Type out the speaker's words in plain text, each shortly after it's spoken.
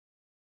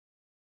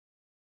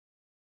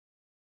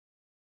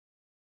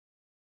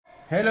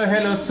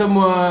Hello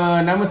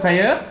semua. Nama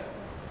saya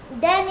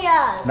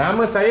Daniel.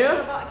 Nama saya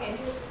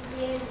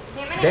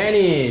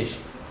Danish.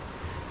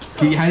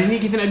 Hari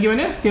ni kita nak pergi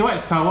mana? Say what?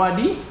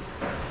 Sawadi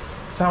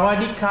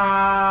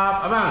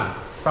Cup. Abang?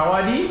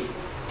 Sawadi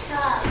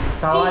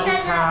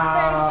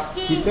Cup.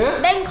 Kita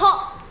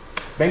Bangkok.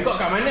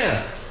 Bangkok kat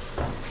mana?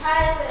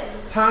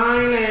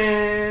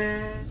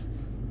 Thailand.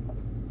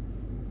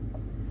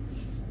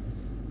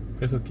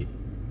 That's okay.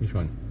 Which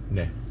one?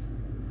 There.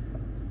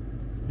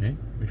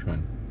 Which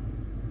one?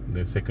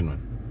 The second one.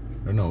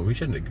 Oh no,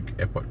 which one? The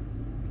airport.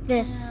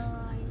 This.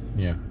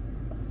 Yeah.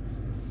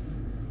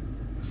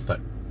 Start.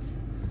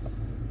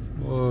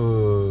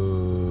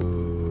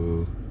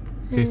 Whoa.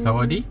 Say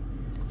Sawadi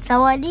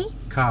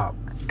Cup.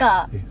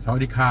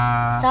 Sawadi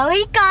Cup.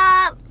 Sawadi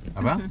Cup.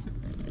 Abang?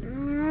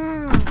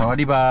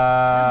 Sawadi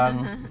bang.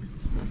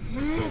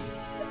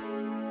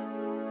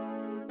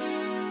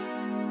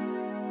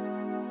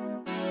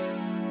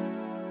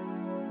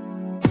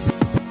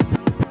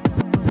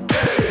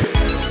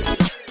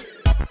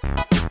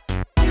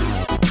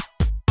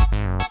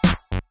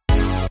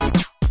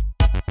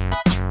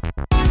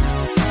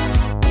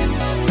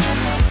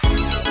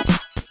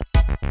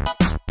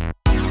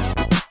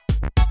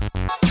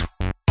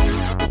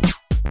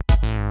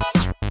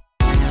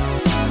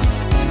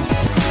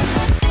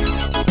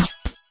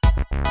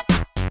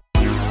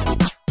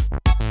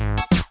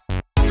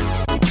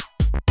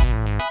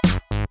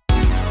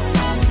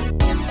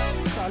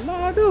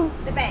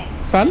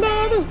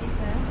 Salah tu.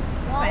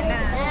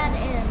 Cepatlah.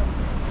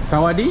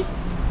 Sawadi?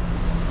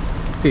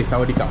 Say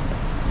Sawadi Cup.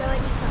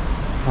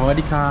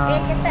 Sawadi Cup.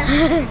 Kata.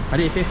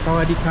 Adik say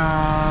Sawadi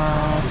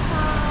Cup.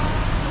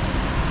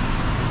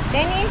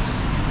 Danish.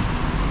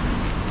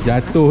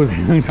 Jatuh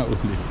memang tak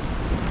boleh.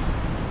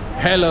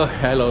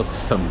 Hello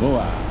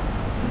semua.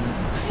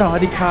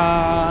 Sawadi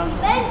Cup.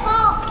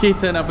 Bangkok.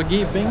 Kita nak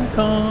pergi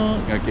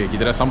Bangkok. Okay,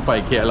 kita dah sampai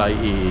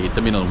KLIA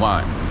Terminal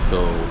 1.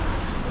 So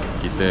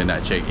kita nak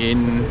check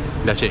in.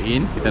 Dah check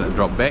in, kita nak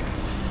drop bag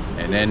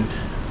and then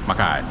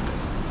makan.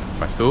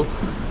 Lepas tu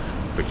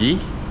pergi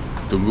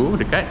tunggu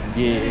dekat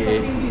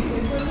gate.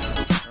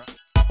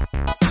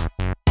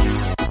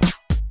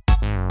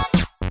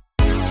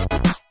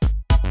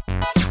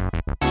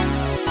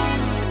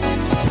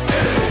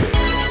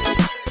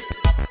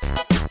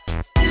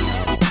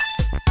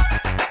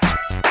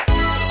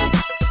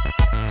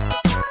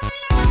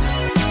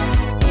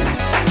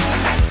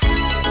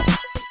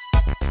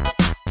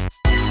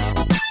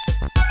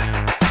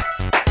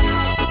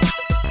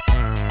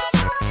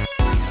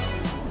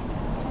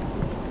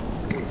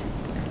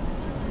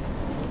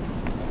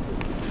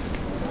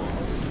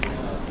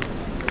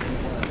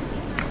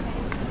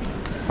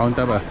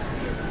 Kaunter apa?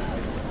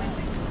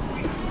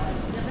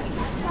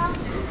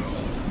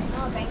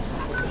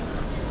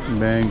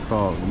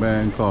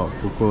 Bangkok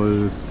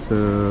pukul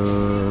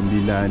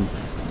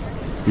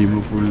 9.50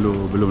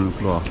 belum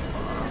keluar.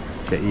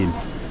 Check in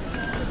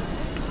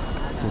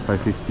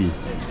 5.50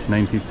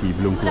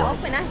 9.50 belum keluar.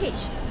 Open lah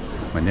H.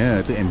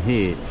 Mana tu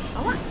MH?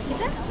 Awak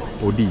kita?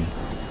 OD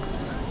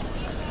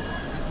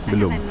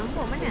belum.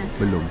 Nombor mana?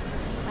 Belum.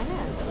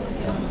 Mana?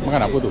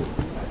 Makan apa tu?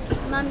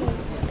 Mami.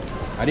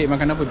 Adik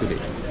makan apa tu,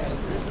 Dik?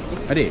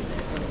 Adik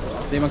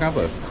makan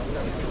apa?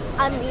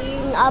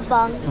 Amin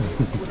abang.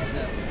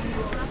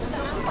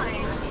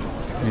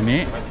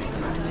 Nenek?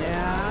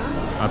 Ya.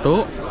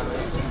 Atuk?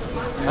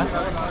 Ha?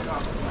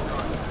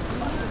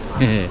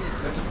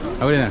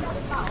 Apa dia nak?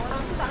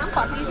 Tak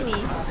nampak pergi sini.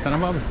 Tak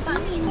nampak apa? Tak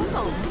ni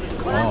kosong.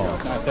 Oh,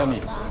 tak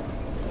ni.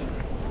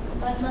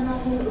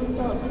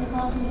 Untuk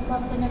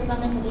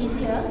penerbangan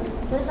Malaysia,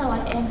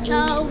 pesawat MH.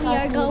 So we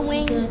are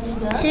going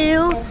to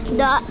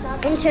the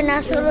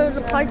international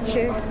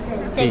departure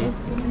thing.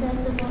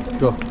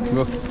 Go.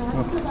 Go.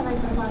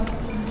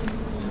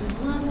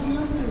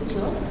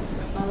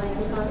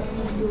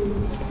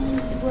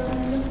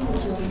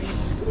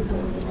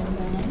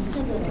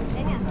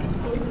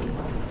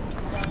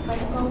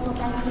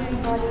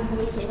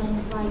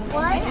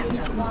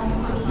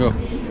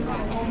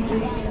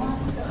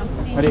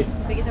 Adik.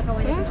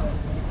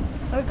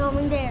 We're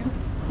going there.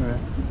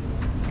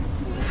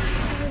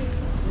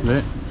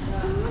 Lek.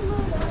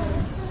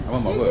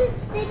 Abang buat apa?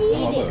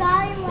 Abang buat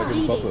apa? Baca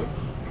buku apa?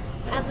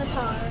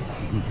 Avatar.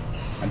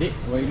 Adik,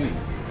 what are you doing?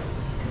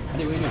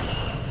 Adik, what are you doing?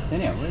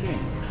 Daniel, what are you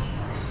doing?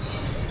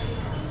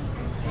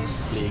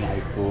 Playing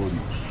iPhone.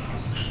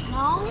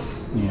 No.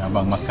 Ni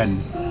abang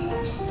makan.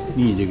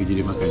 Ni je kerja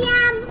dia makan.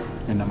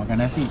 Dan nak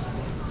makan nasi.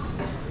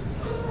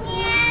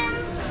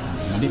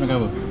 Adik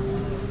makan apa?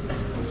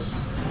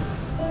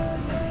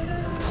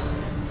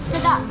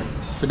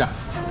 Sedap.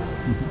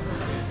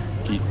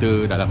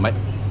 Kita dah lambat.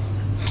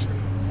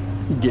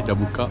 Gate dah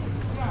buka.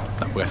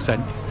 Tak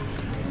perasan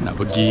nak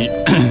pergi.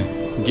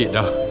 Gate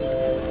dah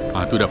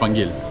tu dah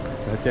panggil.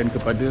 Perhatian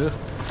kepada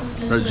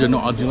Raja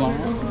Nur Adillah.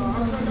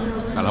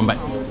 Dah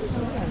lambat.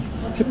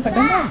 Cepat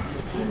dah.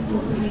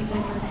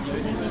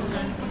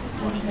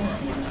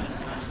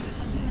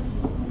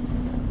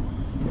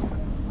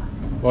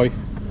 Boys.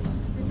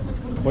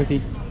 Boysy.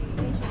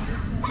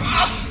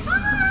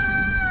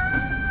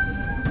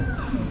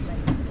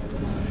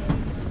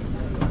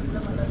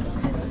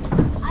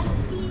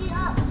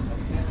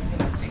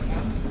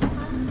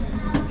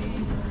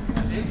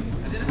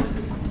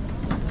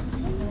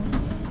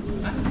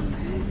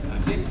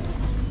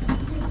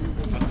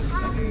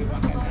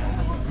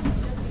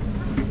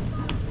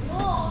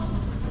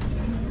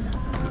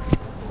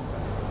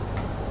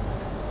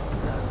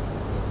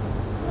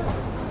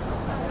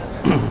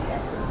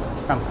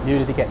 Give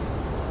you the ticket.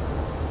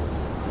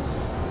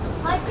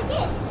 My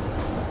ticket.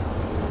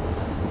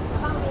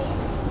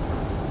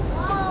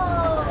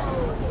 Whoa.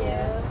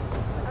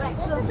 Alright,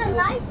 this is a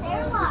nice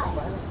airline.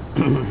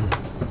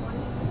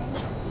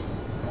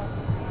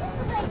 This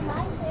is a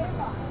nice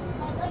airline.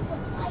 I like the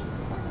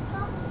lights and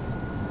stuff.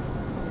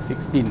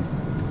 16.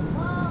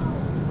 Wow.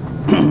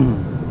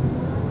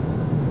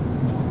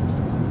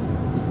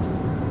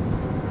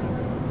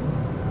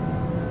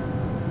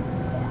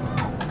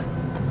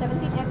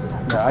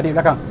 Ya, adik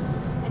belakang.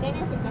 And then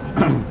sit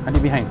behind.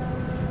 Adik behind.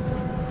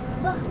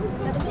 But who's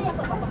the second?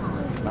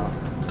 No.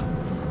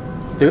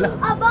 Kita lah.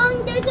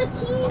 Abang, there's a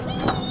TV.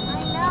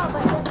 I know,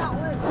 but it does not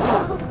work.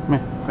 Meh,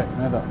 baik,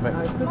 mana tak? Baik.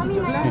 Mommy,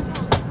 my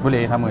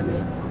Boleh, sama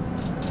je.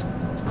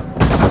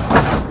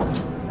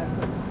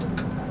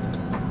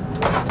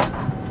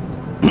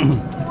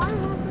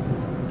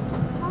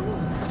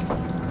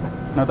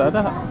 Nak tak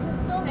tak?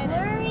 It's so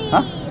blurry.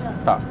 Hah?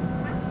 Tak.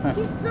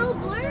 He's so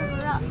blurry.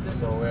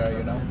 So where are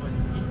you now?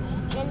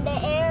 In the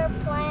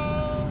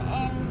airplane,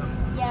 and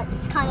yeah,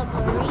 it's kind of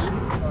blurry.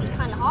 It's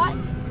kind of hot.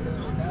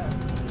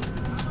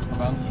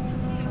 Abang.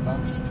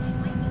 Abang.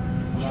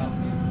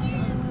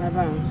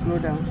 Abang, slow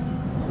down.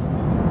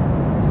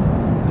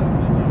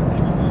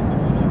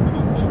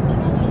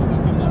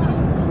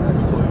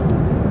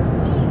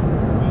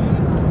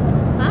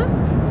 Huh?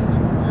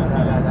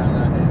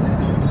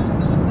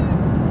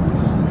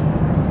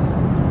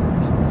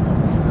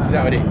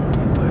 Sedap adik.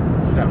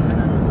 Sedap.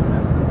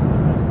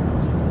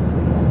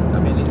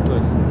 Come in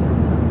first.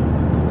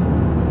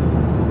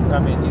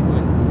 Come in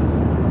first.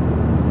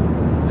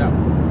 Sedap.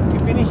 You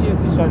finish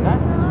this one, huh?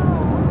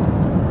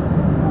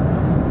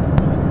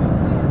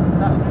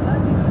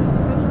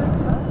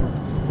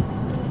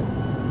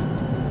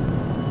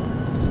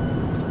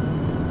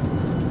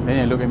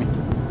 Daniel, look at me.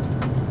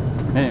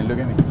 Daniel, look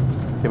at me.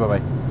 Say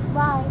bye-bye.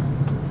 Bye.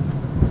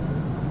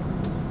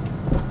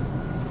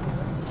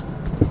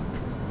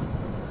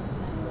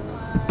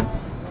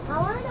 I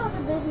want to go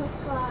to business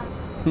class.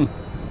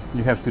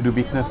 You have to do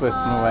business first.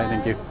 No, bye.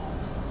 Thank you.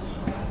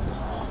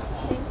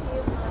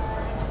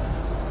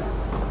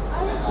 I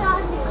just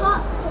shot in the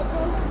cockpit.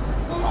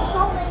 There's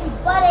so many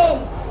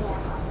buttons.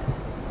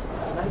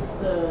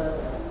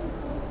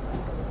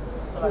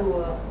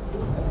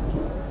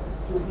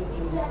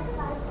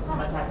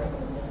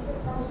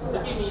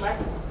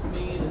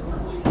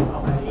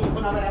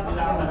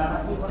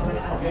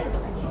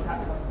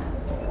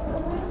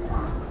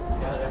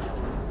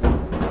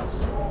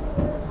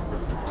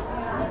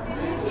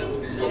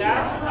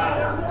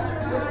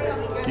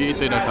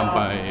 Kita dah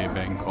sampai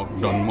Bangkok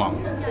Don Muang.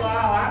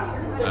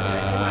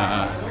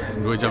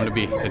 2 jam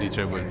lebih tadi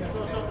travel.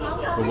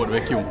 Robot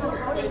vacuum.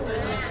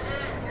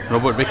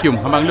 Robot vacuum.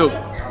 Abang look.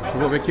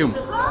 Robot vacuum.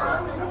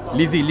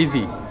 Lizzie,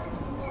 Lizzie.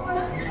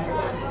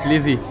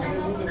 Lizzie.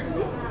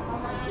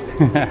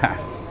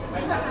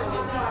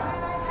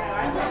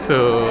 So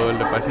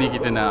lepas ni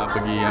kita nak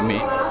pergi ambil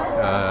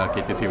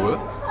kereta sewa.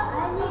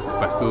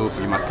 Lepas tu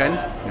pergi makan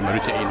dan baru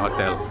check in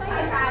hotel.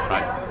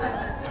 Right.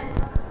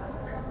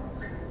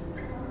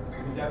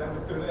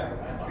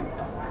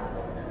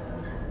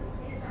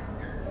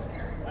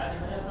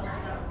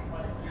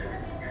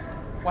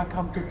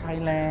 Welcome to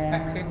Thailand.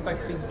 ขึ้นไป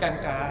ซิงกัน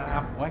ครั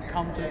บ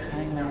Welcome to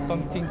Thailand. ต้อง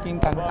จริง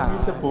ๆกันครับมี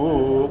สปู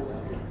ป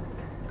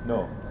No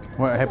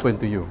What happened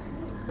to you?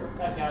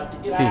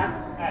 See.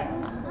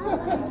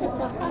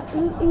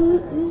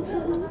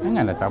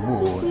 Janganlah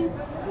cabut.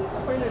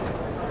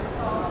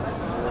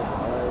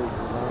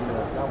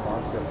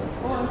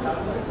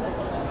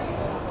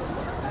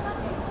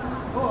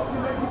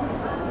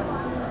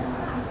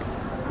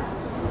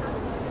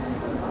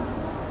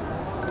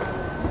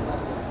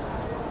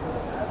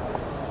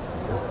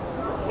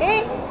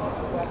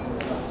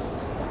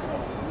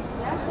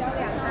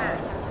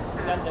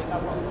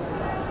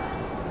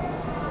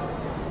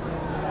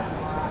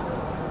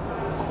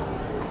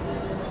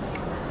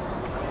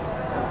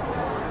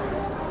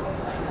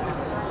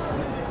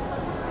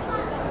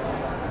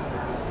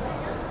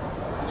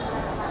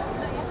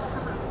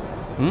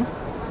 Hmm?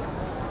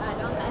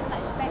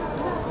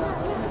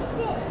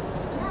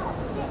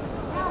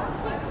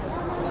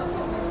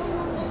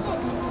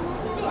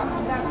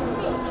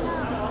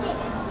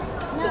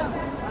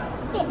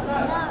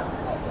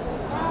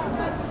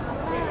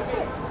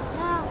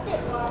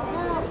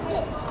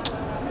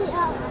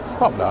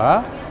 Stop lah.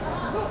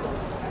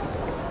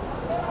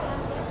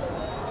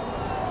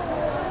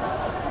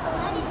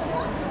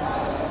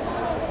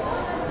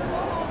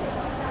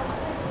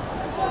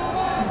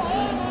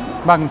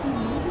 Bang.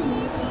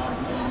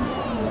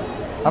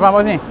 Abang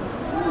apa ni?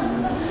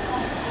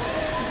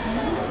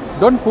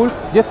 Don't pull,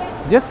 just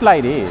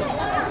slide it.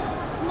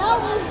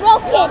 No, it's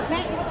broken.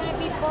 It's gonna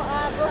be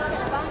broken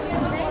abang.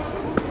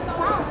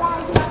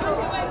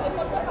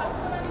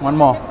 One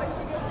more.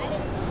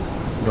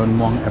 Don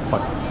Muang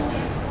Airport.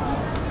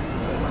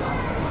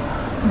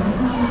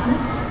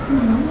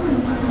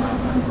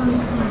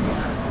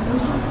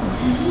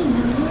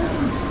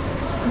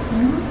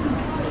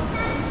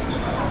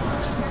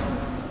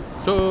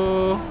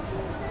 So,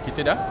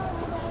 kita dah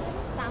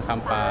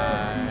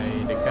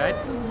sampai dekat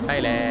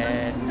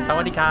Thailand.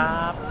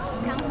 Sawadikap.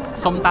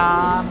 Som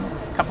tam,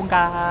 kapung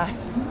ka,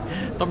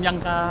 tom yang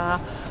ka.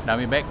 Dah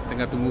ambil beg,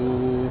 tengah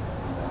tunggu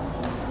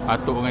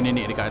atuk dengan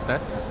nenek dekat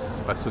atas.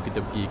 Lepas tu kita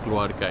pergi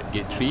keluar dekat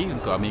gate 3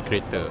 untuk ambil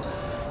kereta.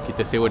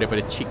 Kita sewa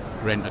daripada Chick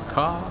Rent a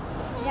Car.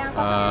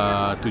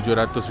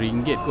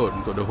 RM700 kot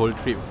untuk the whole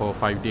trip for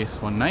 5 days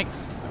 1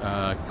 nights.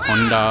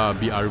 Honda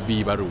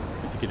BRV baru.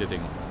 Nanti kita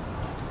tengok.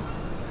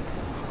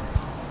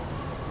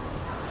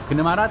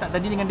 Kena marah tak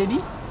tadi dengan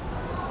daddy?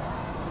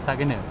 Tak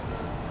kena.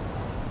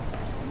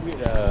 Duit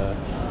dah.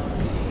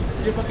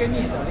 Dia pakai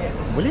ni tak boleh?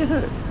 Boleh ke?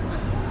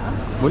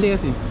 Boleh ke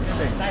sini?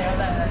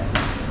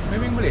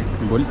 Memang boleh?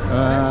 Boleh.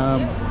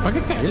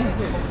 Pakai kad je lah.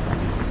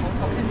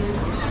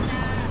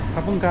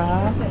 Kapung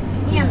ka.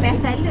 Ni yang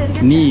best seller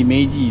kan? Ni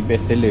Meiji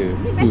best seller.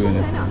 Ni best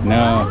seller tak?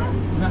 Nah.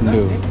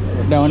 Dah.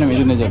 Dah mana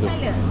Meiji nak jatuh?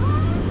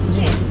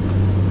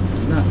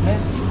 Nah.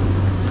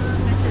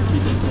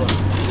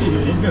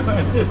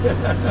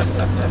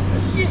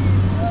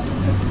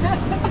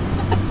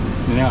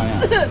 Ni tengok ni.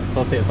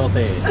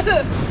 Sausage.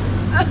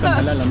 Asam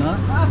halal lah nak.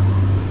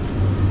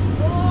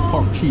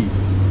 Pork cheese.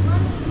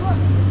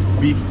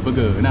 Beef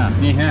burger. Nah,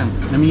 ni hang.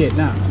 RM6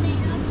 nak.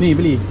 Ni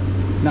beli.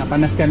 Nak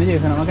panaskan aja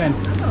saya nak makan.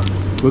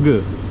 Burger.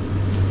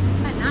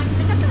 Nak,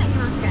 kita kata nak pergi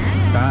makan.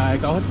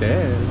 Tak, kat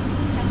hotel.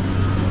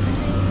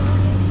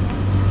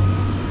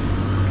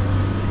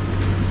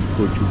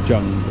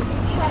 Gochujang tu.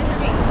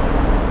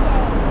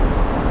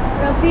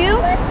 Review.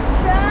 Let's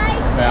try.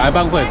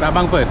 Abang first.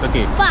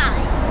 Okay. 5.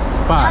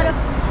 5.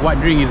 What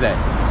drink is that?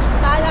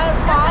 5 out of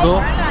 5. So,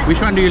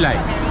 which one do you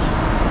like?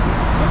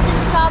 This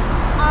is top.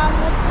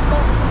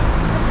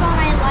 This one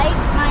I like.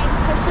 My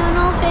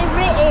personal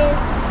favorite is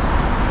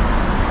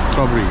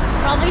Strawberry.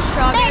 probably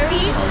strawberry.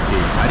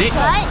 Okay. Adik?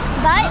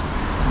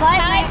 But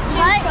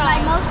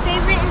my most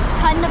favorite is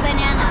kind of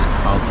banana.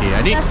 Okay,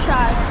 adik? Just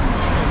try.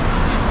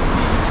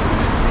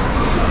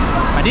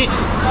 Adik?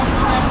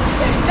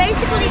 It's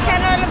basically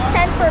 10 out of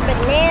 10 for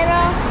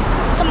banana.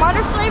 Some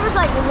other flavors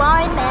like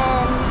lime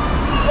and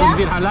So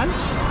is it halal?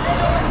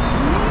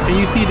 Can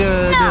you see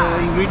the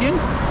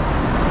ingredients?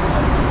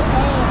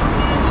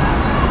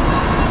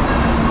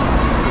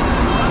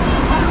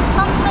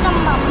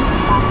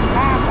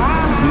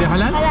 Is it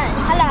halal? Halal.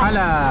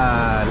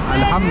 Halal.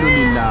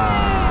 Alhamdulillah.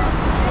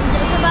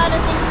 That's about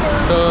it. Thank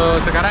you. So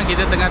sekarang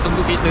kita tengah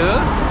tunggu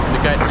kereta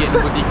dekat gate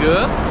nombor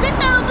 3.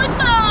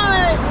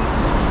 Betul.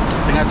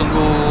 Tengah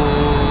tunggu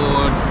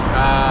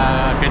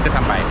kereta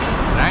sampai.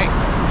 Right?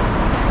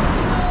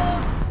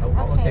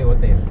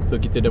 Hotel. So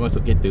kita dah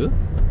masuk kereta.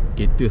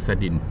 Kereta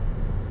sardin.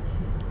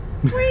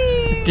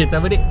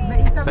 Kereta apa dik?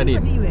 Sardin.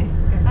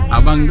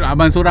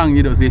 Abang seorang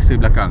je duduk selesa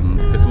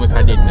belakang. Kita semua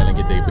sardin dalam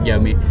kereta. Pergi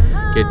ambil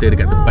kereta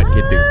dekat tempat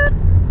kereta.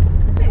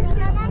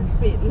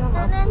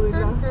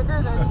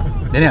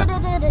 Daniel.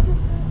 Jangan.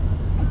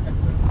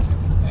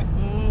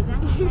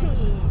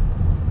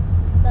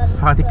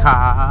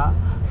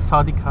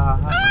 Sawadika.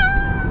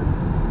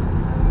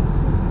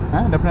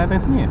 Dah pernah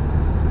datang sini?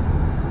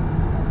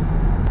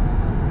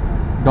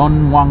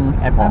 Don Muang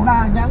Airport.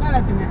 Abang, janganlah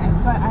tengok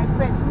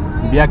iPad semua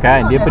ni. Biarkan,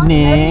 dia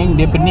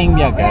pening,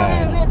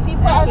 biarkan.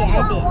 People ask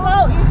you,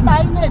 how is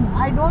Thailand?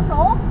 I don't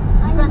know.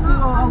 Because you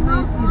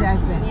always see the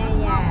iPad.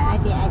 Ya,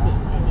 adik.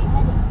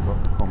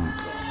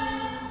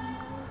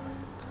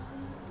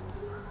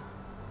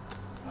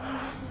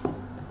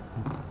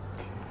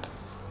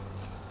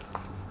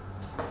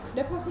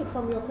 Deposit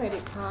from your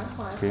credit card,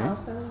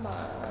 5,000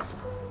 baht.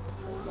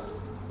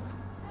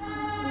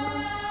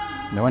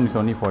 That one is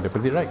only for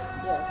deposit, right?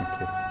 Yes.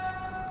 Okay.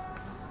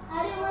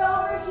 Daddy, we're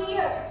over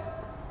here.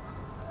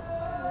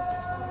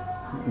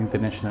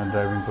 International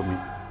driving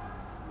permit.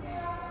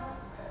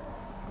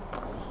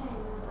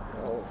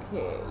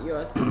 Okay,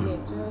 your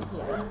signature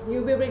here.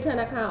 You will return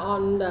a car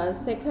on the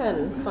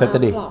 2nd.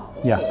 Saturday. 5 o'clock.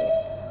 Yeah. Okay.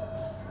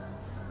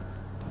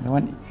 That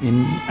one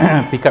in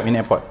pick up in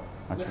airport.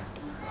 Okay.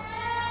 Yes.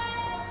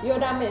 Your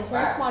damage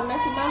response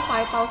maximum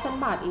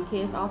 5,000 baht in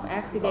case of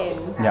accident.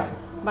 Yeah.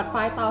 But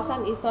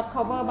 5,000 is not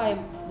covered by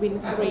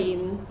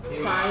windscreen,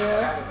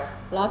 tire,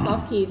 loss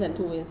of keys and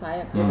tool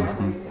inside. Okay.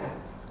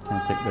 Can I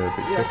take the Your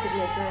picture?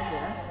 signature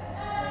here.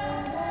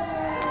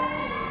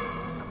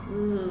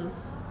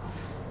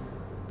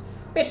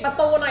ปิดประ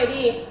ตูหน่อย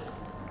ดิ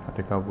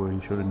Ada cover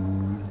insurance.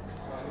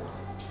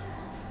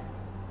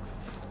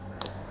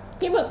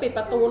 พี่หมึกปิดป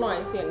ระตูหน่อย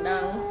เสียงดั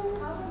ง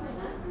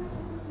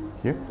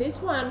Here? This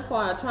one for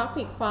a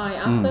traffic fine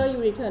after you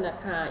return a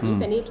car.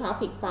 If any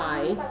traffic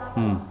fine,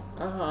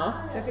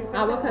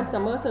 our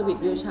customer service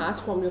will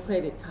charge from your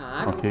credit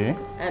card. Okay.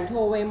 And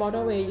tollway,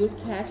 motorway use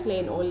cash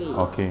lane only.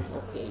 Okay.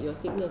 Okay, your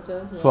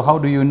signature here. So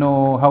how do you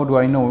know? How do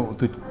I know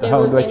to? They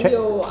How will do I send check?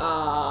 you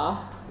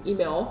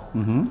email.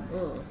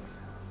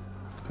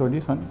 So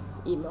this one.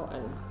 Email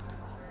and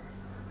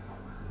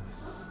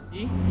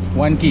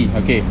 1 key.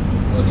 Okay.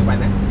 Only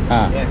one.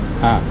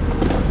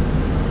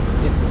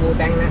 It's full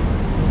tank.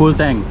 Full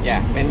tank.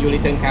 Yeah, when you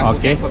return car,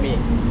 Okay. for me.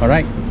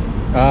 Alright.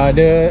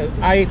 The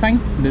I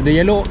sign. The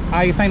yellow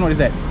I sign. What is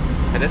that?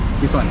 Ada?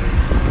 This one.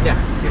 Yeah,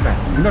 this one.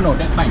 No,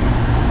 that sign.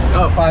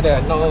 Oh, father,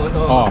 no.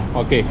 Oh,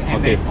 okay, And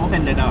okay. then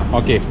open the door.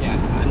 Okay. Yeah,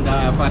 and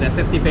for the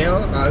safety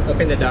belt,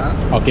 open the door.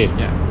 Okay.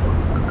 Yeah.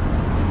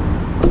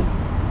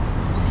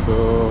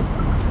 So,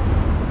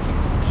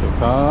 check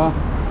car.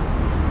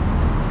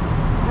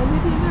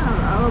 Everything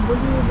now,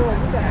 boleh bawa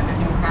juga. And the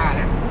new car,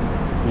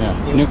 Yeah,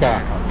 new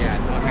car. Yeah,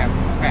 don't have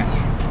fat.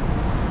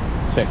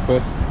 Check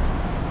first.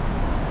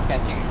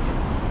 Catching.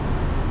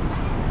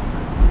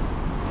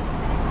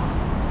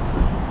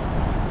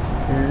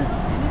 Okay.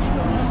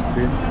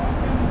 Screen.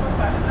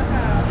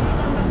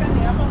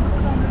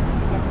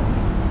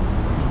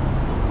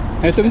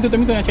 Tutup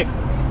pintu nak check.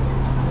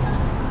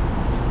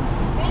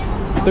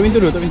 Tutup pintu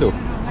dulu, tutup pintu.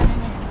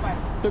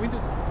 Tutup pintu.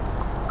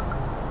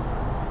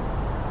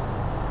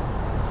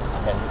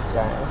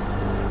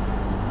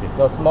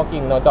 No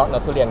smoking, no dog, no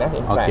durian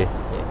inside. Okay.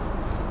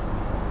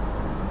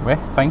 Where?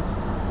 Sign?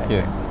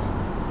 Here.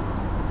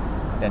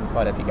 Then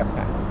for the pickup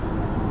car.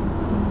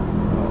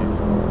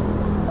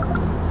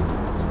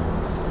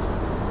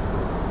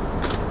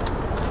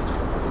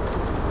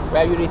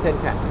 Where you return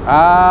car?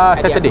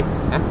 Saturday.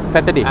 Huh?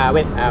 Saturday.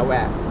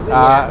 Where?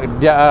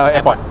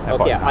 Airport.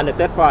 Okay, on the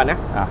third floor,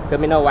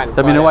 Terminal 1.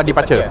 Terminal 1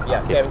 departure.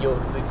 Yeah, Okay. same you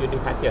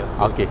departure.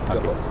 Okay, Go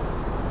okay. home.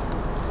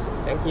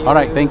 Thank you.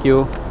 Alright, thank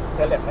you.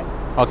 Turn left, right?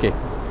 Okay.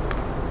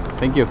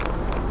 Thank you.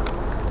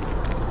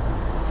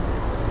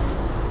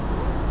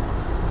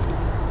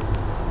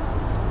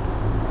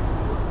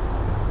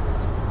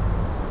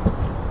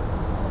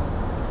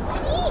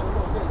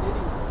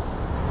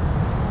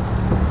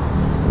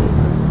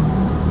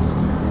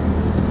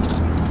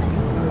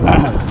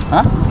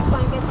 Ha?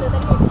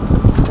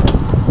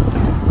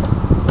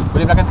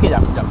 Boleh belakang sikit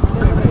jap? Jap.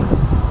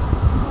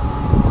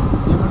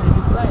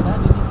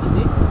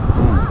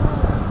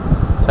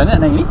 Macam mana nak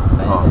naik ni?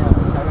 Oh.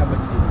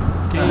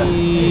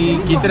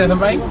 Kita dah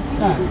sampai.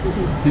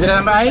 Kita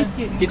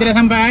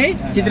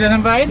dah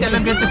sampai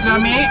dalam kereta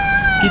Islamic.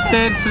 Kita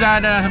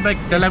sudah sampai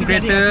dalam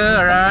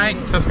kereta.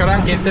 Alright. So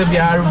sekarang kereta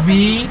BRV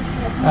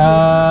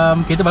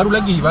kereta baru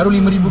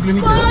 5,000 km.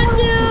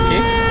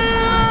 Okay.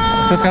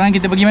 So sekarang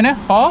kita pergi mana?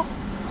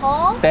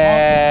 Hotel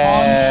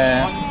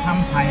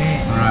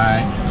Ramkamhaeng.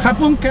 Alright.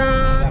 Kapungka.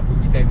 Dah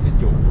pergi time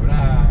sejuk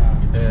lah.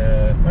 Kita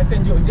Macam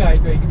Jogja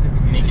itu yang kita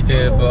pergi. ni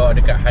kita bawa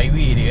dekat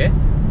highway dia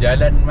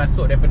Jalan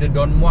masuk daripada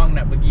Don Muang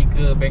nak pergi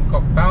ke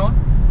Bangkok town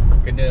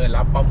kena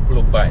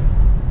 80 baht.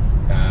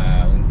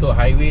 Untuk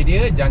highway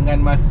dia jangan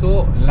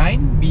masuk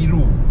line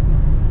biru.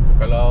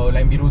 Kalau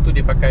line biru tu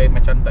dia pakai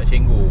macam tak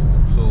cenggu.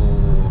 So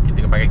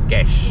kita kena pakai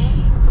cash.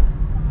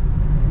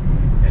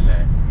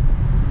 Jalan.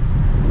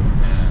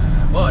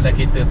 Bawa dah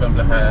kereta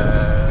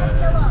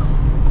perlahan-lahan.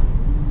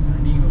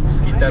 Ni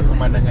sekitar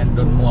pemandangan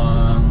Don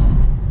Muang.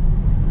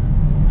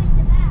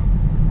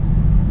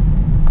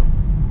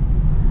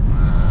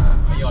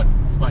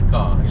 Smart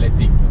car,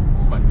 elektrik tu,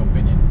 smart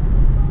companion.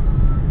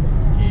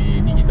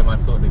 Okay, ni kita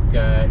masuk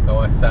dekat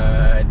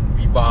kawasan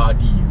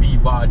Vivadi.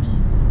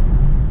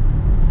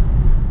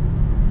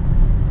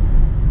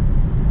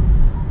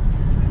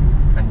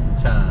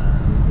 Kancang.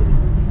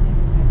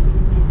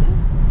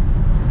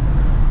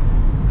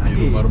 Ni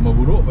rumah-rumah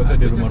buruk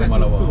pasal dia rumah-rumah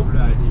lawa. Tutup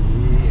lah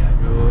adik.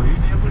 Aduh,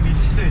 ini apa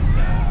listen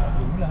lah.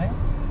 Betul lah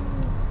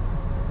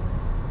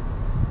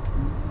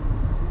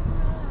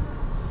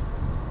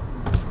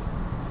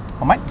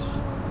How much?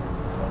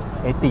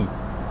 80.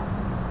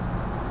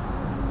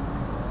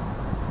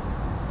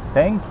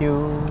 Thank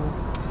you.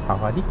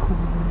 Assalamualaikum.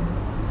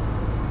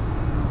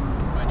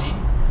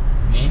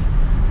 Ni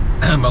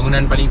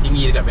bangunan paling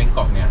tinggi dekat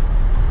Bangkok ni.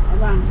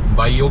 Abang.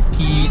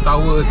 Bayoki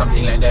Tower,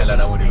 something like that lah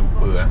nama dia,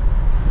 lupa lah.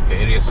 Kat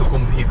area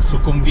Sukhumvit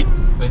 21.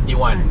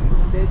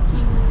 The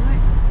King,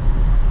 right?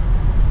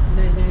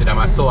 Kita dah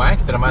masuk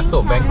kita dah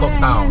masuk Bangkok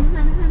town.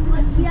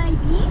 What,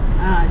 GIB?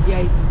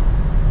 GIB.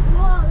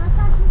 Whoa, that's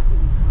actually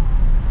pretty cool.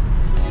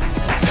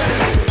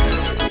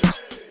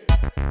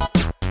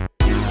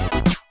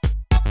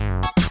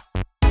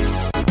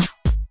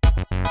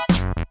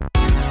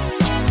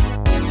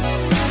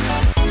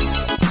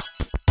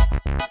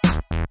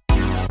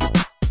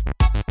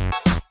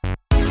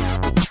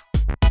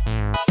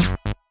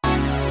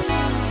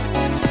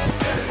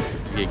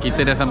 Okay,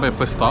 kita dah sampai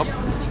first stop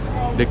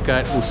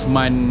dekat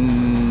Usman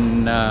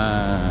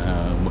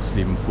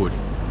Muslim Food.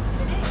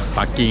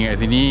 Parking kat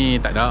sini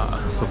tak ada.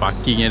 So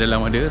parkingnya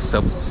dalam ada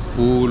 13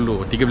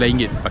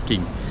 ringgit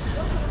parking.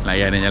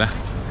 Layan aja lah.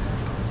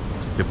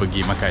 Kita pergi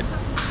makan.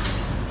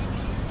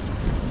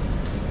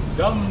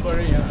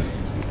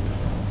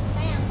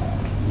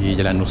 Di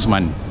Jalan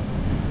Usman.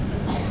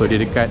 So dia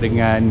dekat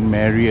dengan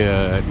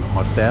Marriott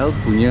Hotel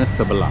punya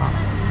sebelah.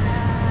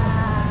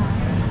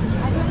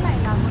 I don't like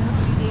lah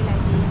holiday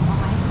like this on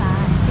my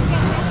side. You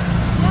can have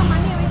your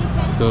money already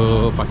spent.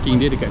 So parking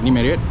dia dekat ni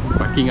Marriott.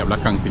 Parking kat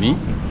belakang sini.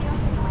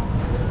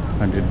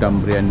 Ada dum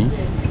biryani.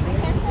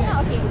 Cancel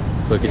lah, okay.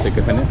 So kita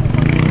ke sana.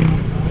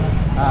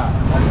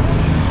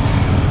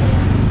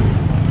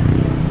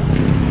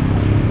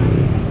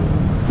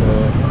 So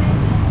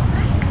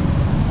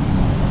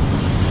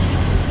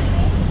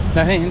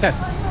dah ni, entar.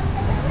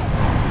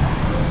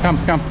 Come.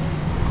 Come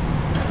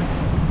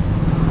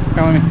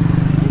Mami.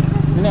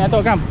 Sini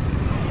atuk kam.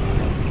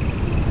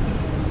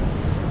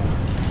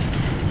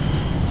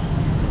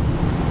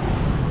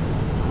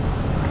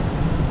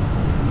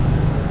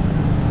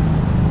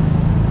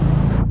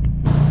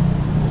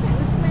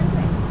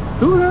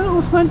 Tu lah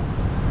Usman.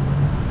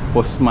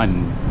 Usman.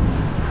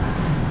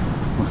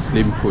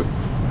 Muslim food.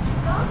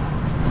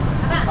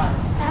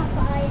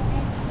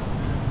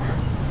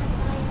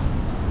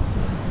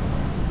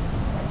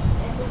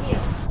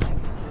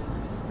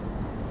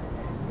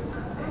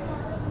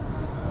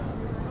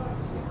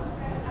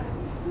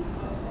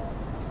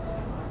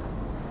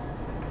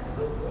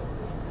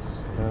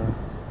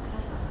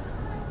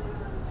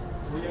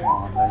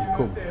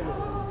 Assalamualaikum.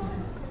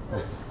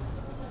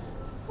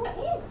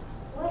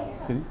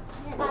 Sini.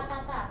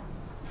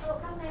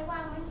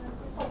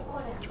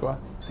 Cukup lah.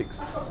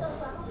 6.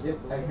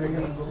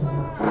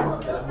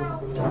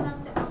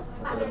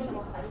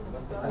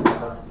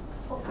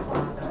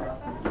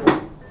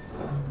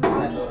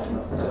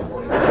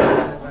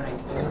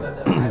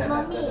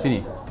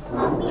 Sini.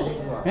 Mommy.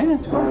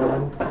 Cukup.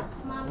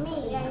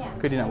 Mommy.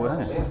 Ke dia nak buat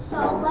sana?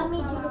 So let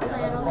me do the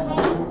plan, okay? Let me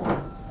do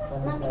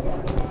the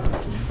plan.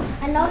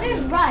 I know there's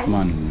rice.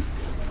 Man.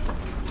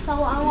 So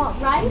I want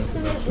rice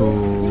with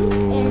So,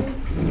 soup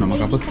and nak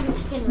makan maybe apa? some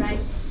chicken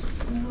rice.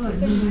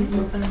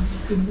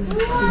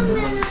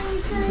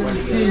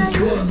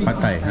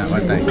 Patai, nak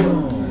patai.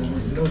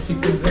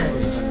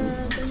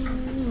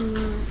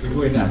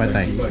 Nak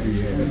patai.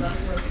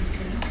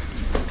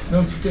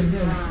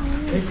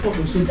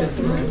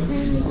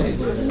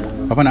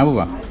 Apa nak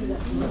apa, Pak?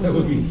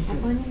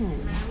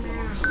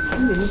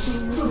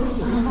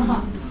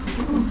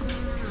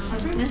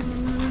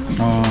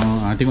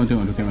 Oh, tengok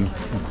dulu. Tengok.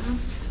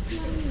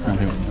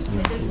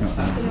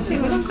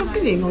 Orang kau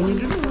pilih kau ni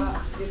dulu.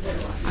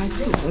 I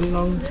took a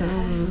long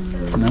time.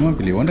 Nama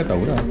pilih, orang dah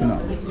tahu dah aku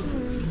nak.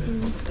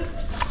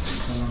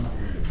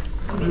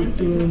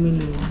 Suruh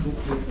minum.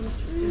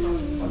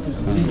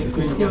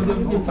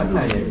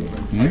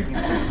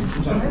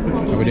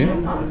 Apa dia?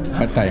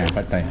 Patai.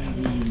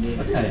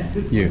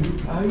 Ya.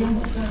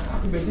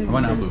 Apa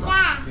nak apa?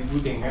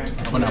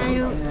 Apa nak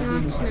apa?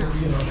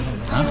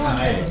 Ha?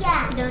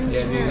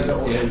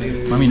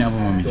 Mami nak apa,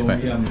 Mami?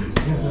 Cepat.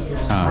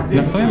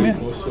 Nak soyam ya?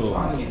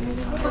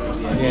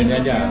 Ni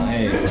ajar.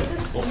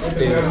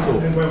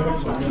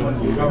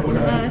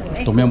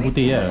 Tom yam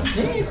putih ya?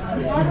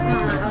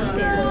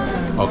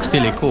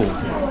 Oxtail ekor.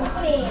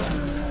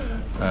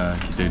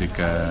 Kita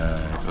dekat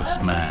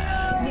Usman.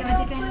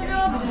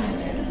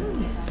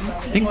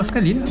 Tengok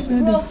sekali lah apa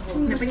ada.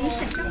 Nak pergi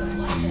set ke?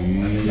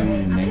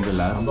 Mango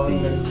lassi.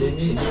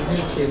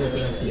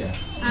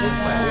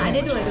 Ada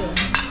dua.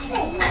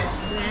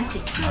 Dua nasi.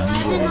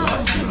 Mango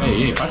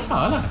lassi.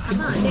 Patah lah.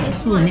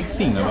 Itu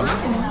mixing lah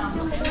bagus.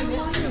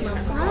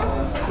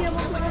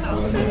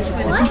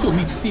 Itu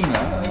mixing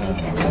lah.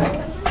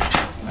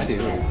 Ada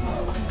ke?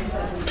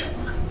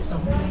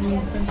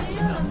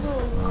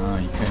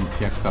 Ikan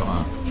siakap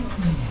ah.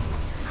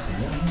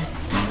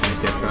 Ikan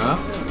siakap.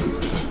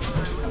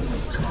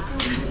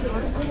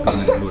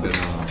 Kena dulu dah.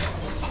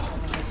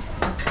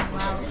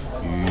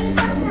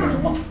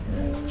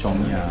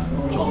 Congnya.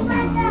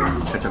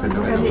 Kacau.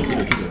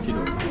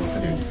 Kilo.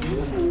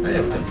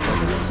 Ayat.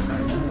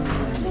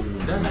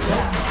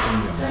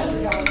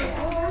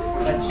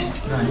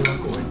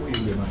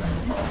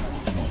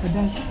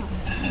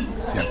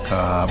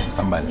 Siakap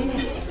sambal.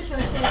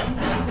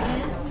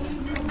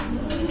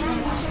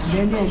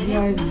 Dia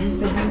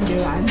disturbing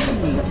the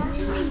auntie.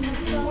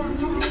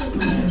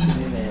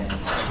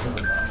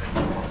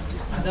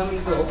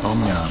 Tom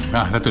yum.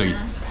 Satu lagi.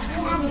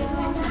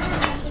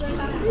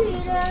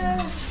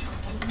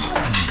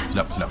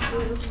 Sedap. Sedap ah.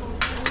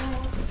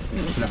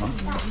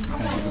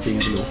 Kita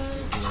ingat dulu.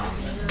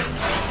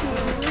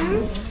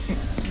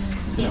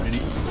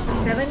 Ready?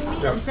 7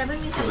 minutes 7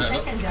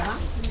 seconds dah.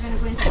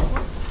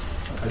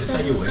 Ada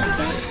sayur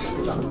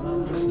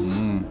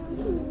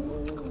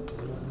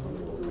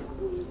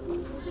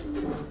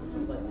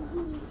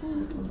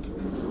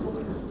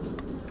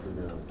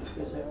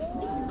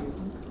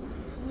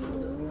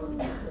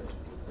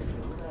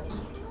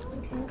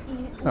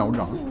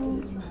Udang.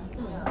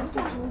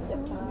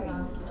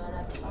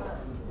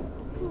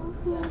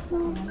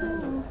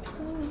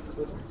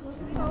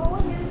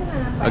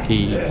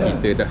 Okey,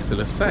 kita dah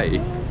selesai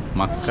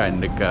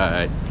makan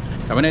dekat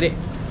apa mana adik?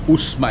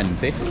 Usman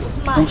teh.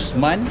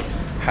 Usman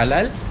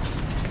Halal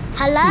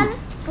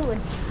food.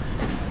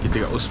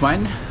 Kita kat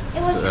Usman. It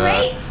was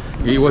great.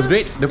 It was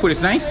great. The food is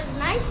nice.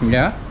 Nice.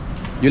 Yeah.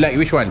 You like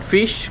which one?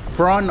 Fish,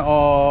 prawn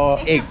or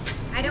egg?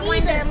 I don't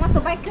want the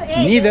motorbike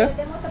egg. Neither.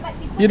 The motorbike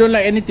people. You don't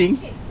like anything?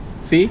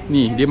 See?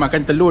 Ni, dia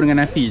makan telur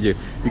dengan nasi je.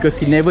 Because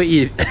he never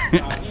eat.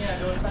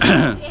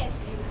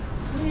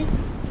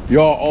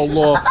 Ya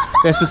Allah.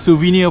 That's a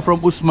souvenir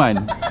from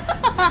Usman.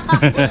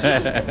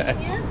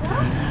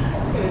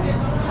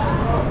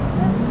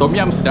 Tom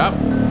yum sedap.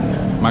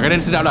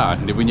 Makanan sedap lah.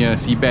 Dia punya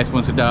sea bass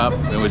pun sedap.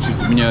 Dia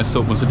punya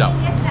soup pun sedap.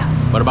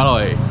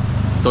 Berbaloi.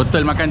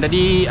 Total makan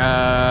tadi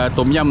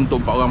tom yum untuk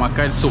 4 orang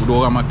makan, soup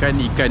 2 orang makan,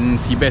 ikan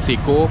sea bass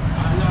ekor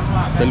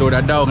telur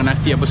dadar dengan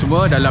nasi apa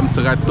semua dalam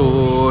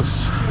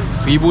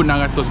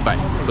 1,600 baht.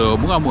 So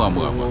murah.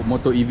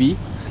 Motor EV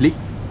slick,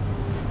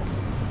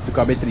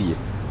 tukar bateri je.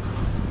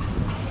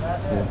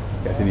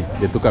 Kat sini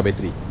dia tukar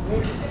bateri.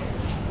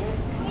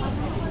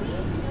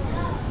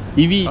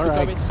 EV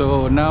tukar bateri.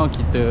 So now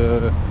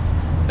kita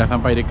dah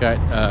sampai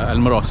dekat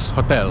Al-Meroz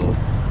Hotel.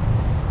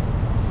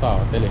 Besar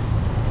hotel ni.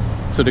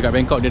 So dekat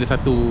Bangkok dia ada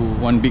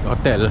one big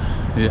hotel.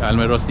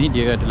 Al-Meroz ni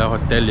dia adalah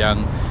hotel yang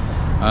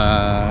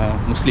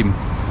Muslim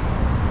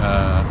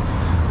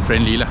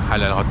friendly lah,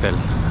 halal hotel.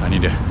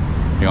 Ni dia.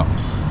 Tengok.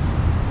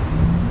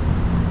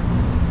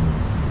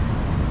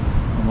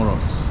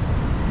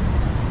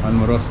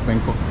 Al-Meroz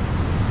Bangkok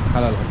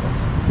halal hotel.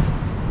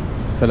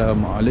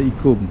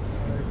 Assalamualaikum.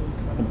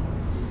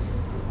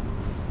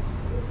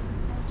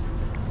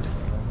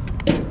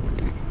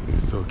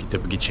 So kita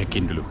pergi check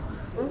in dulu.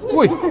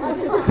 Woi.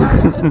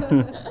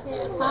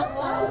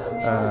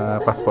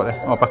 Pasport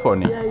Oh, pasport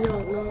ni.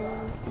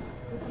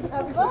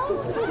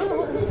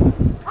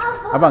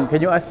 Abang,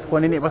 can you ask for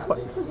nenek pasport?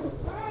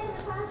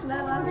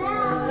 How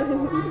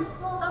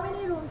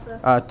many rooms, sir?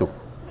 Tu.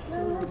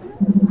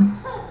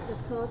 The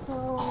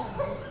total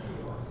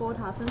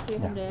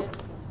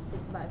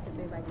 4,306 baht to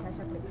pay by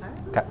cash or credit card.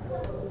 Kat.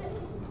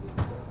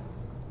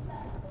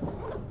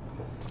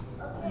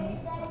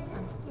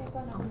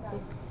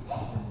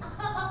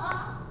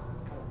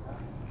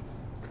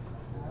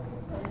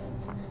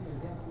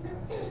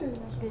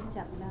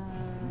 Sekejap lah.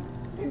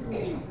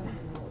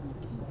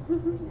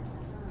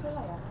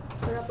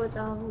 Berapa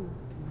tahun?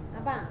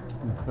 Abang?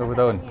 Berapa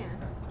tahun?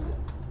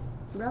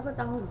 Berapa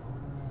tahun?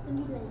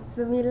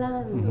 9.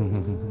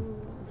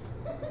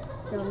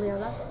 Comel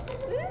lah.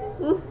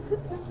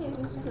 Okay,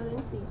 which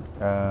currency?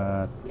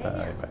 Tak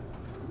dapat.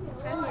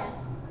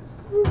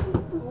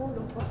 Oh,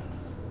 lupa.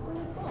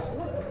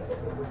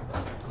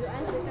 You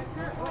answer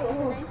kakak.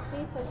 Oh, nice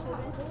place for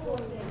children to go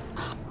here.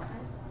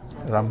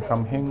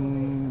 Ramkamhaeng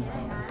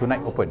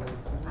tonight open.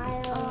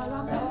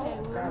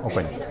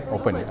 Ramkamhaeng.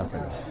 Open. Dia kata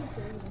nak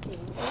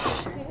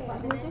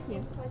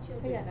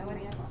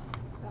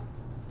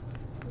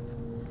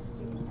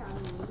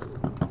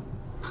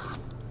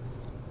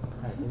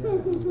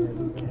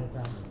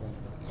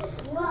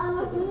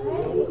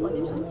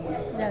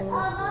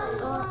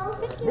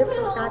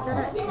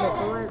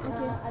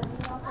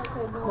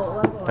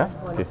bawa.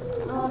 Okay.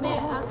 May I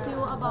ask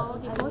you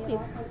about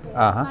deposits?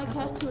 Aha. By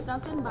cash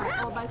 2,000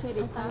 baht or by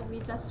credit card, we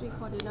just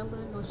record the number,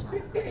 no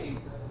charge.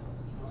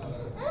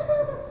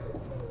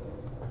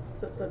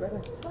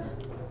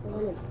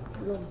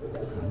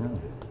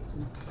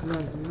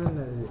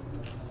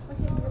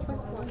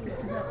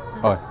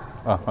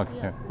 Oh,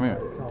 okay.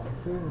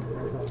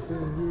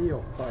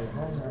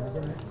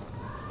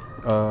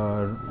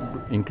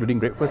 Including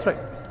breakfast, right?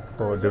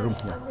 For the room,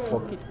 yeah.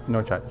 For kids,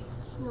 no charge.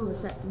 No,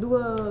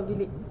 dua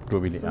bilik. Dua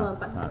bilik. Semua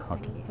 4.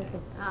 Okay.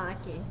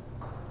 Okay.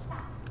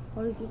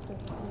 All of this stuff.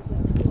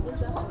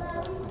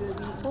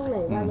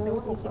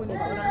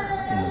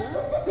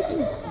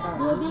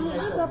 Dua bilik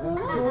ni berapa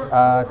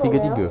orang?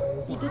 3-3.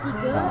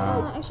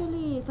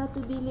 Actually,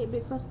 satu bilik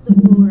breakfast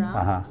untuk 2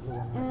 orang.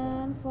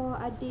 And for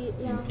adik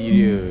yang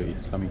Interior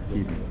Islamic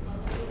theme.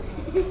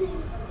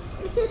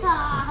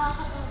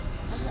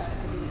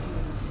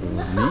 So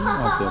ni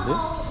hotel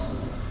dia.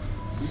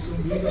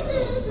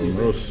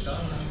 Al-Meroz.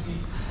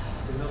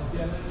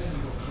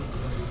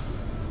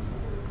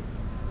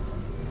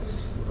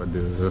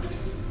 Ada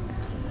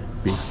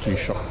pastry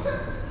shop.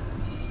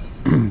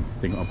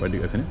 Tengok apa ada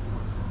kat sana.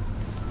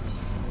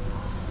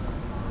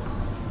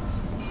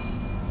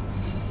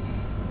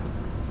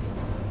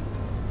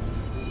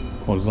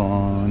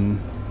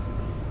 Croissant,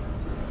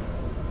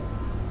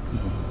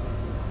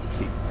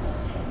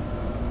 cakes,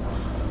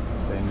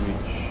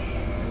 sandwich.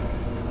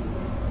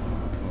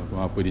 Tu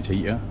apa dia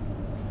cari ah?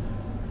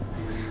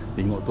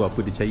 Tengok tu apa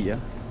dia cari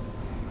ah?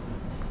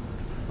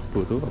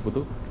 Apa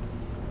tu?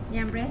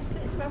 yang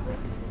bracelet tu berapa?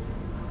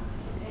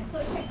 So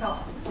check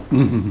out.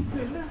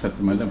 Satu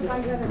malam.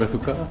 Lepas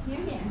tukar.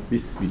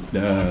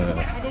 Bismillah.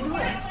 Ada 2.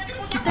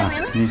 Kita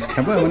memang Ni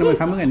apa mana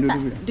sama kan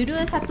dua-dua?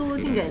 dua satu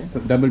single.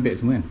 Double bed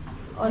semua kan?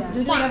 Oh,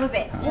 dua double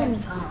bed.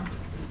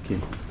 Okay.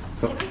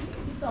 So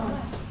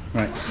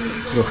right.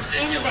 Go.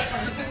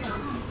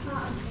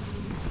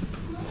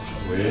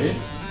 Wait.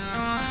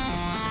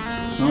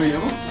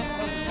 Apa?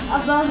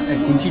 Abang.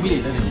 Kunci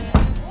bilik tadi ni.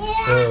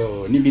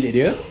 So, ni bilik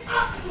dia.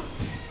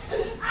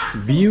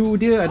 View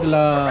dia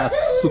adalah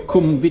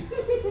Sukhumvit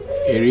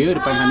area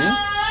depan sana.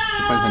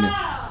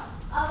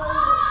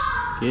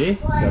 Okay,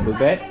 double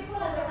bed.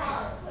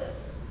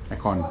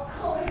 Aircon.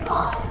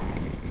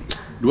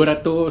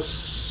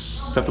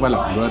 200 satu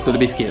malam. 200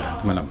 lebih sikit lah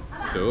satu malam.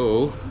 So,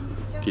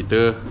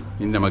 kita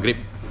ni dah maghrib.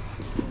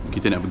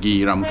 Kita nak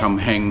pergi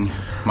Ramkamhaeng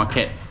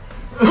market.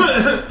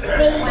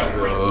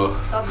 So,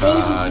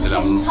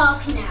 dalam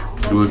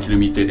 2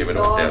 km daripada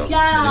hotel. Nak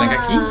jalan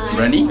kaki?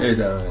 Berani?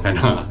 Tak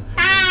nak.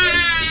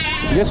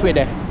 Just wait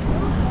there.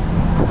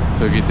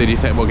 So kita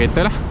decide bawa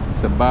kereta lah.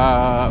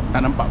 Sebab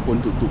tak nampak pun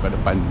tutup kat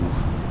depan tu.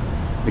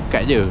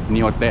 Dekat je.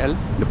 Ni hotel.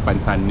 Depan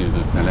sana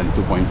dalam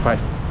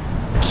 2.5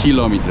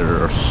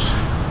 kilometers.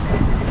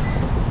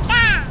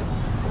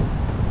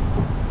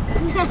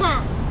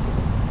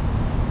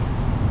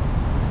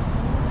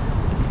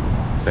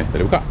 Saya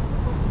tak boleh buka.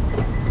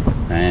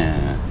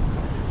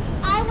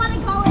 I want to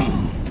go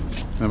in.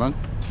 Bang,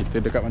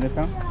 kita dekat mana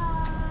sekarang?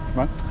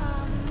 Bang,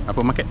 apa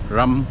market?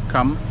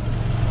 Ramkamhaeng.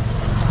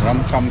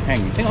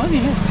 Tengok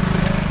ni.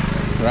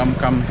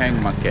 Ramkamhaeng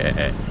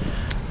market.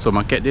 So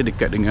market dia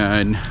dekat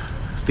dengan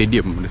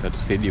stadium. Ada satu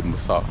stadium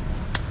besar.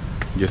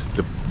 Just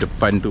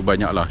depan tu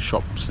banyak lah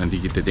shops. Nanti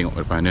kita tengok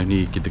depan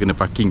ni. Kita kena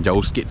parking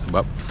jauh sikit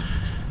sebab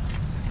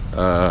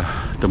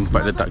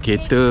tempat letak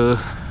kereta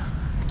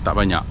tak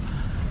banyak.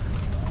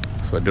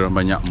 So ada orang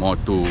banyak more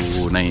tu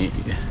naik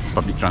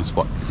public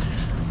transport.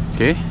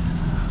 Okay,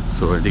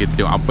 so nanti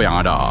kita tengok apa yang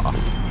ada.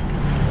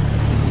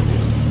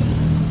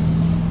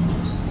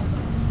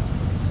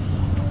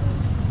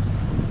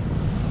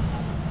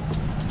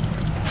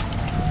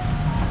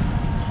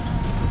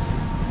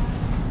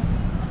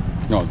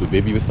 No, tu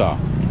baby besar.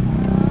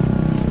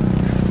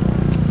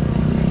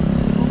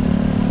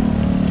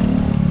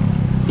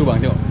 Tu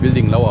bang, tengok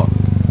building lawa.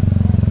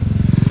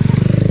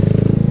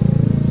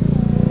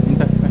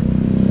 Lintas kan?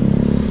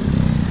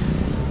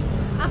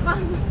 Apa?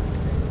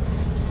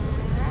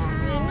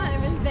 We're not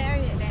even there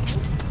yet.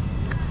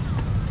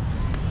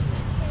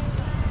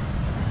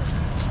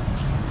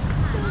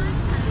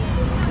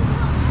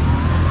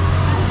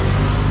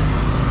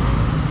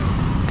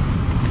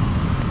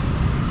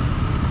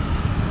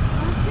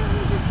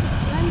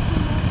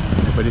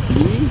 Daripada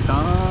sini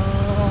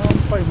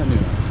sampai sana.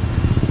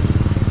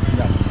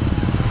 Jam.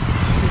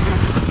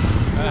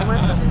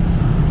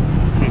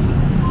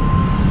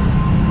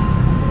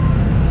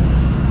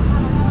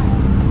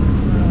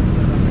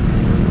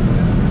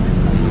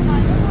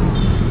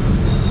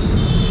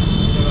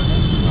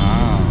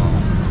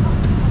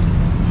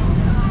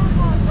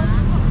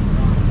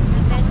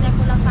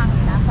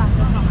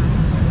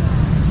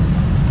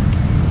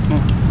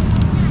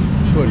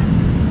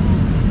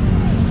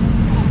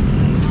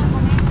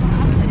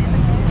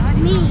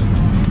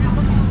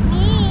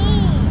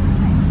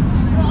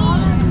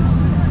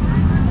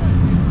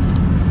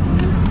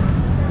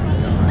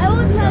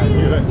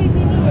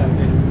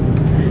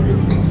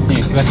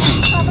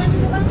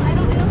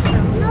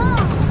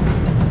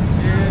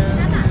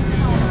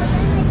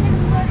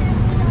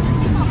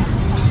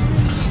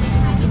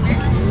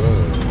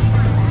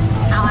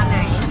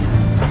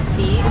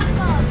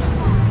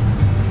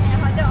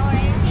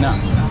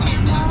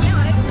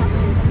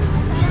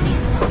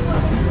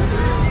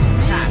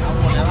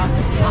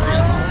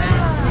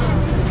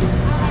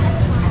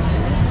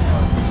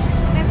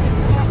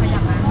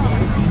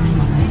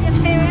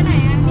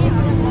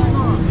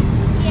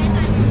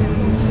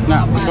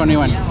 Which one do you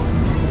want?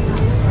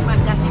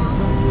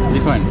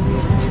 This one.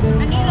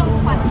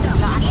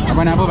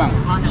 Apa nak apa bang?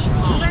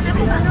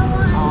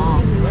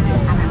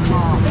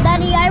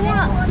 Daddy,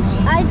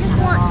 I just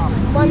want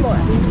one more.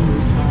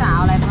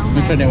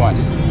 Which one do you want?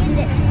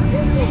 This.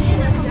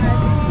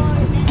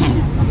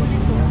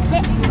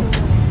 This.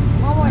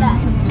 One more that.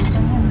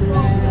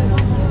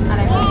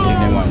 Which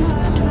do you want?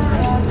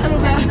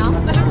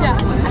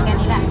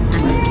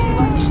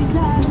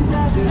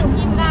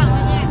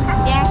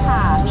 แยกค่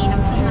ะ มีน้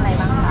ำจิ้มอะไร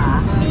บ้างคะ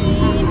มี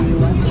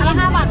ชิ้นละ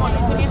5 บาทหมดเล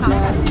ยใช่ไหมคะ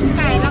ไ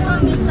ก่แล้วก็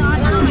มีซอส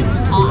แล้วก็มี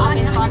อ๋อเอาเ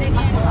ป็นซอสม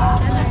ะเขือ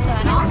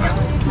เนาะ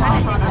เอาเป็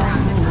นซอสอะไร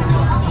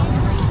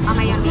เอาม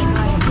ายองเนส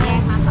ด้วยแย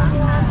กนะคะ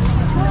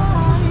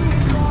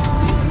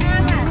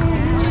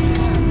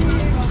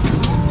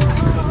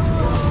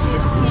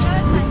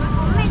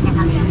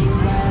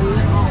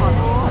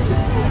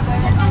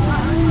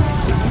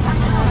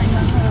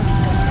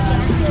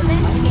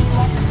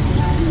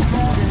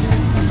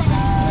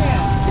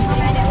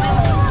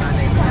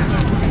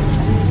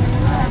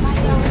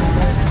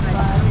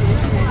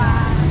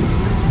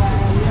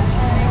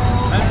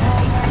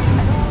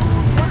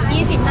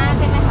 25 ใ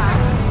ช่ไหมคะ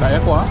Tak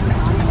payah kuah.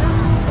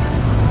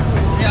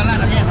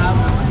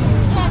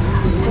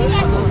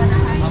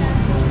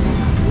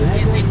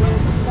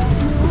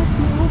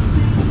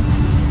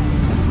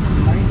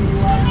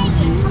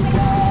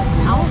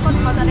เอาคน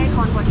เขาจะได้ท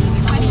อนพอดีไม่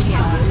ต้องมีเหรีย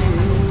ญเลย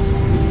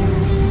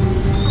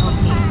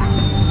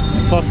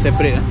Sauce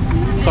separate eh?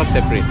 Sauce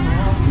separate.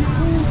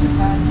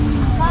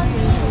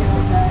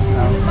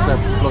 Saya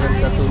keluarkan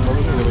satu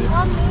baru boleh banyak.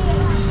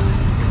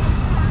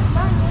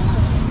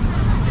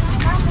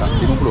 Tak,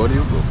 50 ada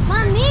 50.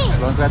 Mommy!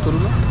 Keluarkan 100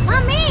 dulu.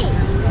 Mommy!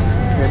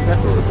 Okay, 100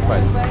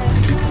 tepat.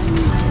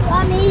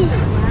 Mommy!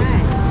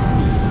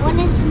 When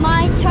it's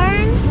my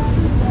turn,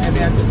 Mommy,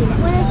 I have to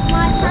say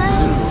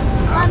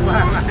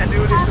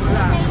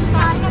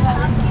fine.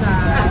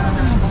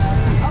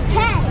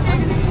 Okay.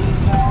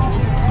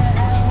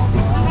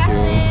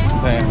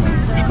 Sayang.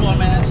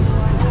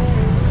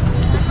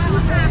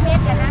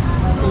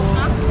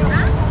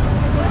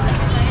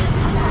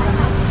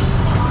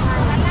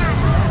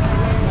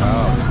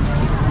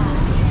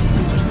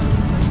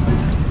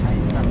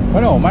 Oh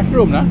no,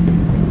 mushroom lah.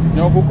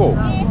 Nyawa buko.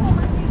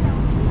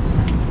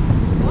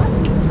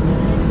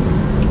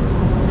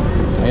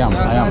 Ayam.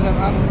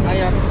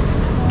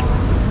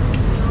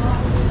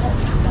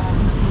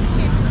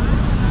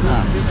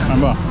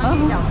 Nampak?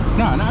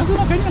 Nak aku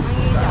makan ni.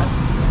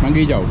 Mangga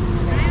hijau.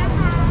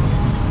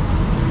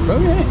 Kau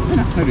ni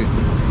nak ada.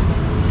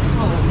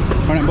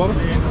 Kau nak bawa apa?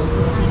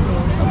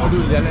 Kamu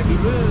dulu jalan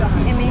dulu.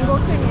 Mango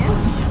ke ni ya?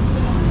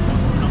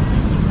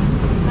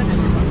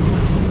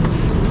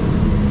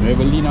 Saya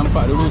beli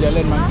nampak dulu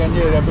jalan makan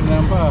je dah pernah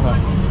nampak.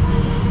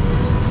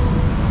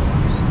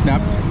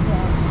 Nak?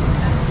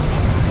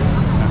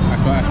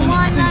 Aku asal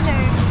More another.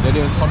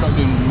 jadi hotdog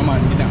tu Mama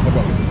dia nak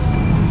hotdog.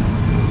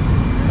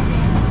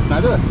 Nak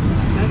tu?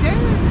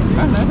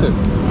 Ha, nak tu.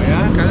 Oh ya,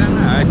 kalau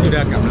nak. Itu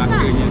dah kat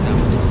Melakanya.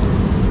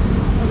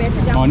 Biasa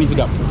jam. Oh, ni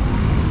sedap.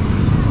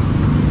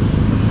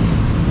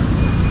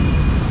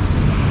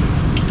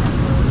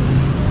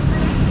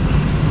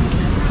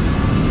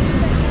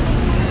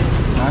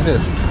 Nak tu?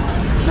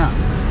 Nak?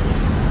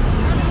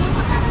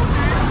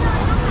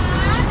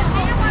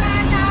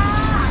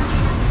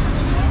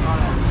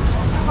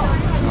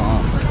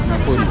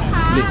 Apa ni?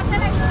 Pelik.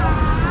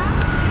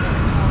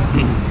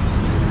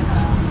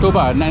 Tu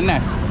apa?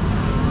 Nanas.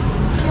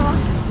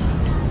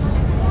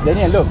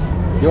 Daniel, look.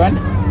 You want?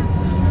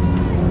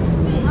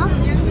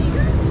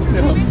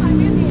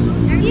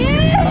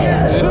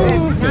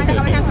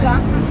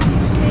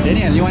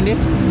 Daniel, you want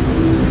this?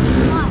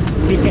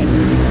 Cricket.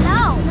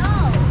 No.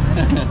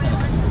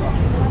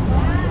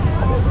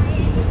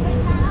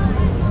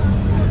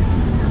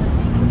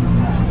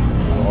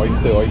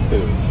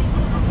 Oyster.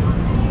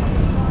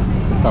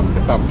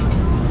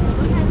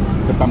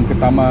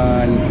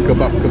 Ketam-ketaman,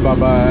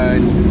 kebab-kebaban,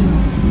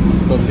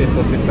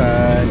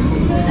 sosis-sosisan.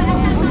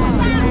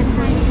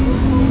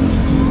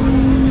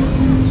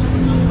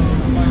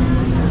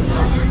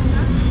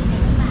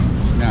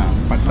 Nah,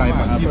 pad thai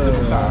apa?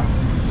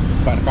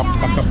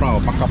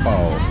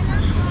 Pakapau.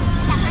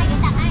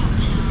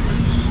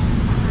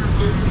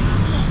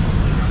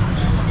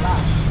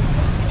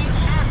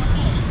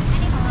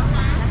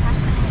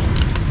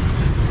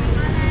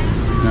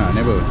 Nah,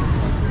 never.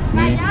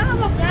 Ni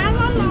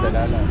tak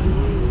dalam.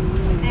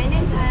 Ini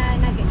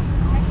nugget.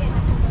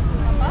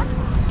 Apa?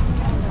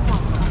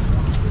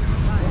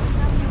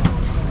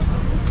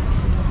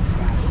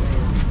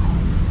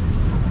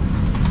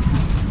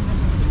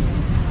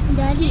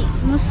 Daddy,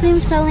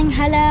 Muslims selling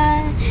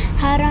halal,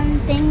 haram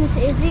things,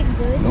 is it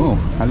good? No,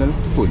 halal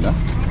food lah.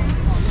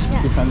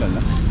 Yeah. It's halal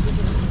lah.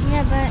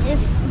 Yeah, but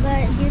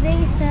do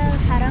they sell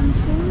haram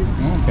food?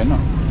 No,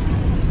 cannot.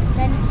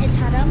 Then it's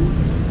haram?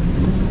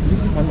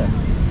 This is halal.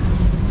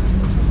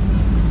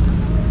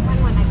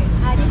 One nugget.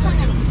 This one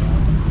nugget.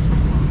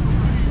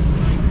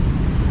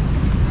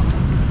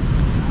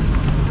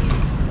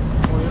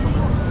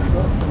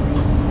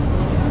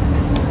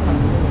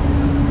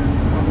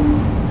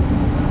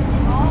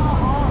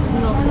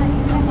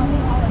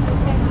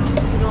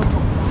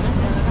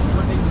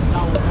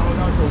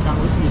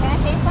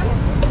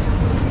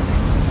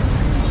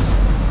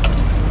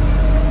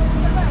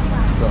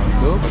 So,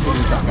 tu pakai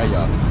letak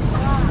kaya.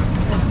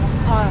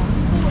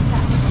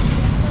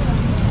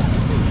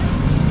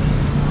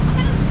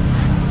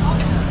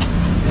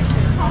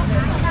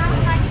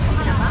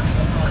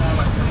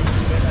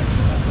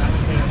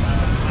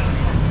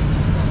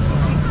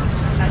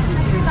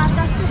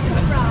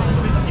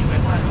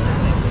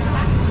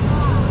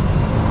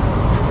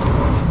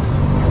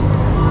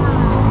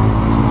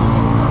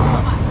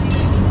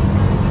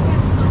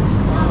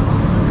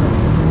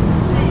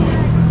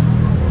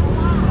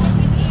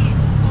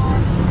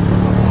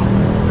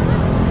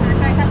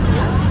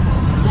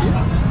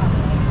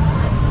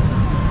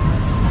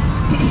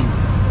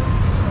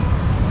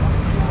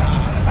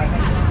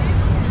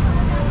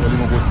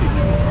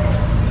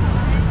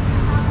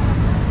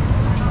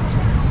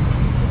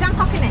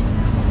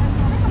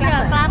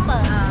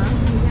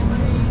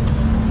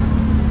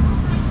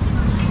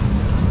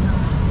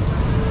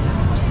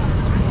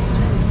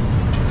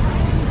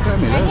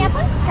 Ini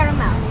apa?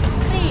 Caramel.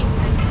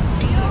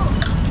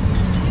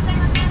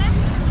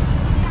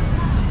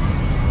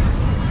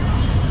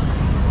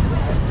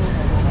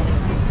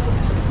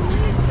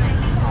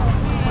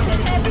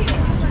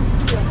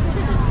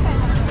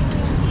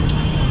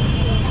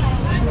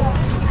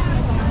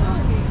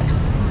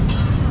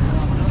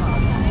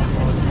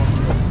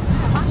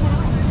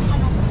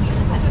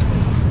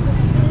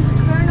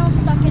 Kernel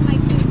stuck in my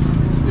teeth.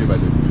 Dia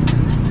balik.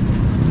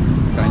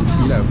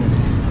 Crunchy lah punya.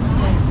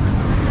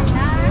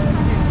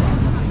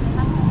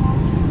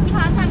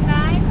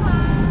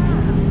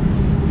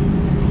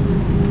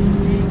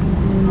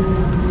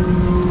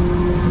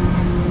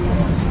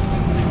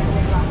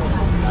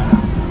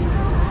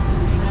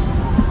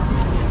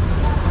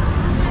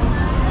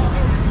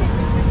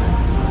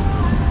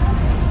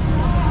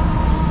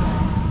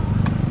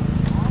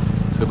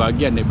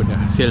 Sebahagian daripada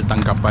hasil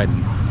tangkapan.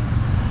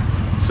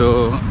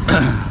 So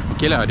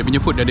okey lah, dia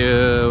punya food ada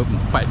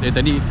 4 dia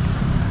tadi.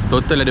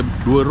 Total ada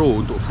 2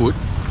 row untuk food,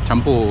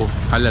 campur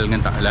halal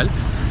dengan tak halal.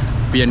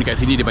 Tapi yang dekat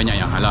sini dia banyak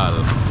yang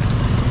halal.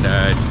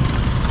 Dan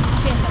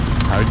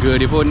harga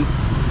dia pun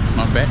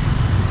not bad.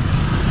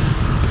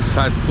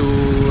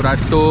 100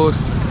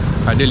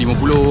 ada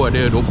 50,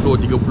 ada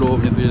 20, 30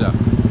 macam tu je lah.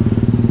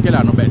 Okey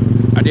lah, not bad.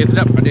 Ada yang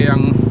sedap, ada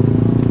yang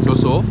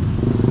motor.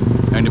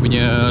 Yang dia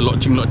punya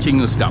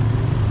loceng-loceng tu sedap.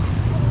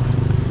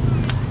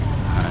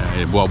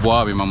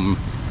 Buah-buah memang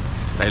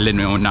Thailand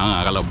memang menang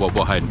lah kalau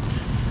buah-buahan.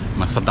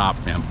 Memang sedap,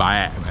 yang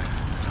baik.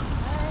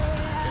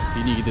 Kat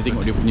sini kita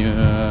tengok dia punya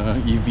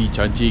EV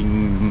charging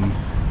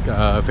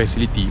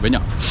facility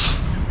banyak.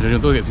 Macam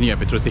contoh kat sini kat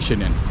petrol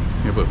station kan,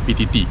 apa,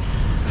 PTT.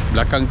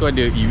 Belakang tu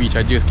ada EV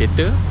charger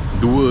kereta,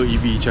 2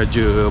 EV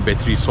charger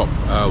battery swap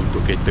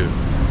untuk kereta.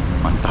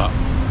 Mantap.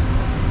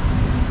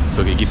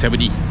 So gigi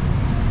 70.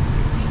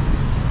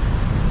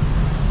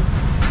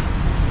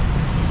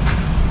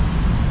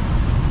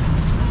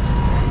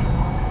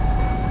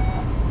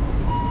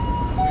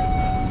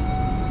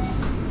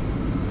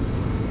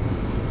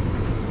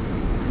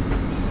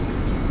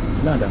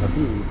 Dah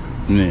habis.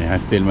 Ni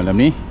hasil malam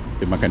ni,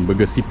 kita makan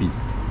burger CP.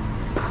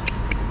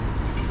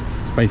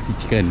 Spicy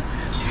chicken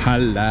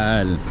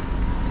halal.